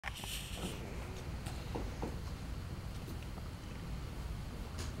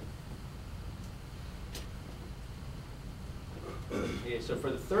so for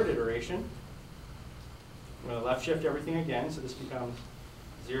the third iteration, I'm going to left shift everything again, so this becomes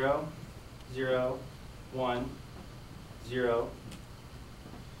 0, 0, 1, 0,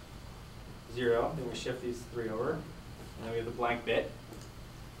 0. Then we shift these three over, and then we have the blank bit.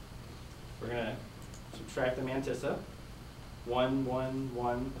 We're going to subtract the mantissa. 1, 1,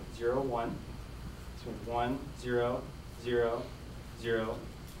 1, 0, 1. So 1, 0, 0, 0,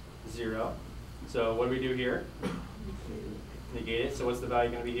 0. So what do we do here? Negate it. So what's the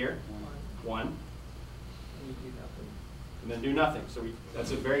value going to be here? 1. And then do nothing. So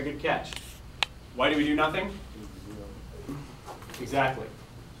that's a very good catch. Why do we do nothing? Exactly.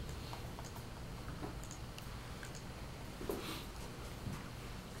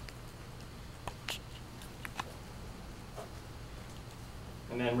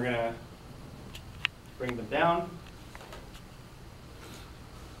 And then we're going to bring them down.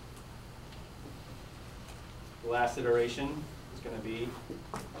 The last iteration is going to be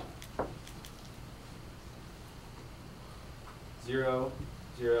 0,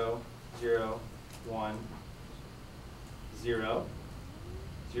 0, 0, 1, 0,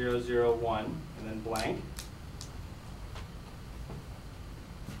 0, 0, 1, and then blank.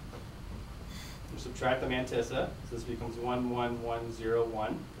 We subtract the mantissa, so this becomes 1, 1, 1, 0,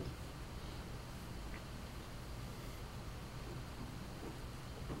 1.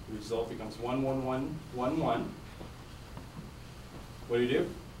 The result becomes 1, 1, 1, 1, 1. What do?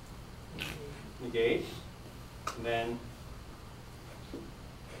 Negate. And then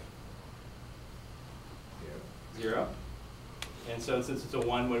 0. And so since it's a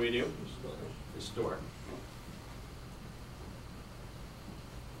 1, what do? Restore.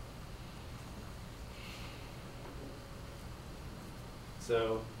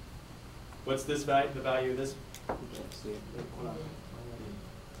 So what's this value, the value of this? What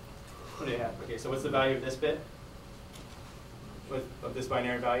do you have? Okay, so what's the value of this bit? Of this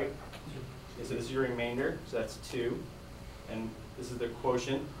binary value? Okay, so this is your remainder, so that's 2. And this is the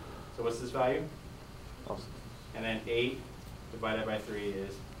quotient, so what's this value? Awesome. And then 8 divided by 3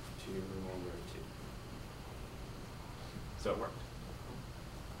 is 2, remainder of 2. So it worked.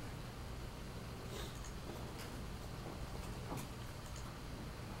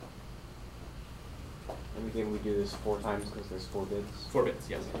 And again, we do this 4 times because there's 4 bits? 4 bits,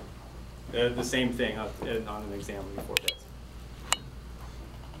 yes. The same thing on an exam would be 4 bits.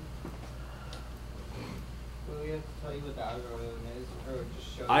 Will we have to tell you what the algorithm is, or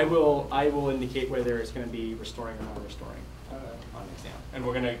just show I will indicate whether it's going to be restoring or non-restoring on the exam. And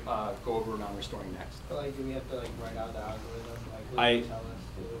we're going to go over non-restoring next. But like, do we have to like write out the algorithm? Like, will you tell us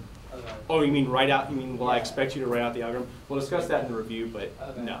to? Okay. Oh, you mean write out? You mean, will I Yeah. expect you to write out the algorithm? We'll discuss that in the review, but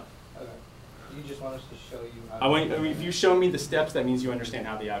Okay. no. Okay. You just want us to show you how. I mean, if you show me the steps, that means you understand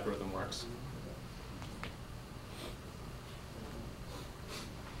how the algorithm works.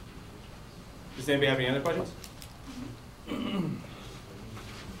 Does anybody have any other questions?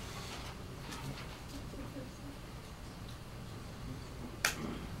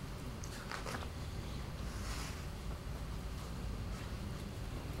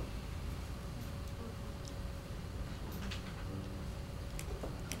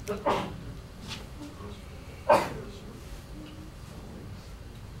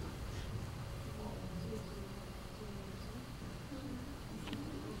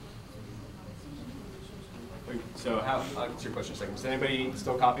 So I'll answer your question in a second. Is anybody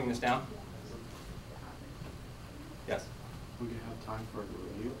still copying this down? Yes. We can have time for a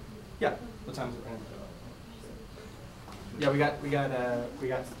review. Yeah. What time is it? Yeah, we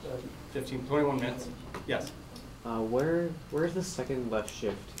got 15, 21 minutes. Yes. Where's the second left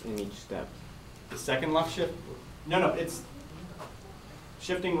shift in each step? The second left shift? No, it's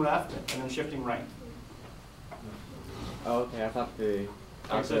shifting left and then shifting right. Oh, okay. I thought the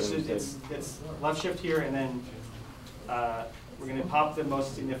So it's left shift here, and then we're going to pop the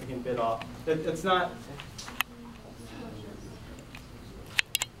most significant bit off. It's not.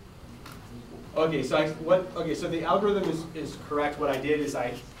 Okay, so so the algorithm is correct. What I did is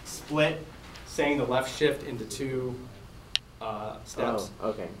I split saying the left shift into 2 steps. Oh,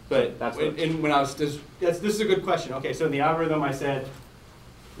 okay. But that's when I was this is a good question. Okay, so in the algorithm I said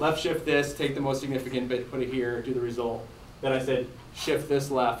left shift this, take the most significant bit, put it here, do the result. Then I said shift this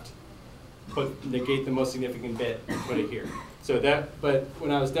left, negate the most significant bit, and put it here. So but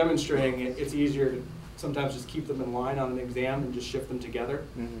when I was demonstrating it, it's easier to sometimes just keep them in line on an exam and just shift them together.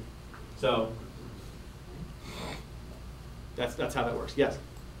 Mm-hmm. So that's how that works. Yes.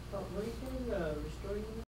 What are you saying? Restoring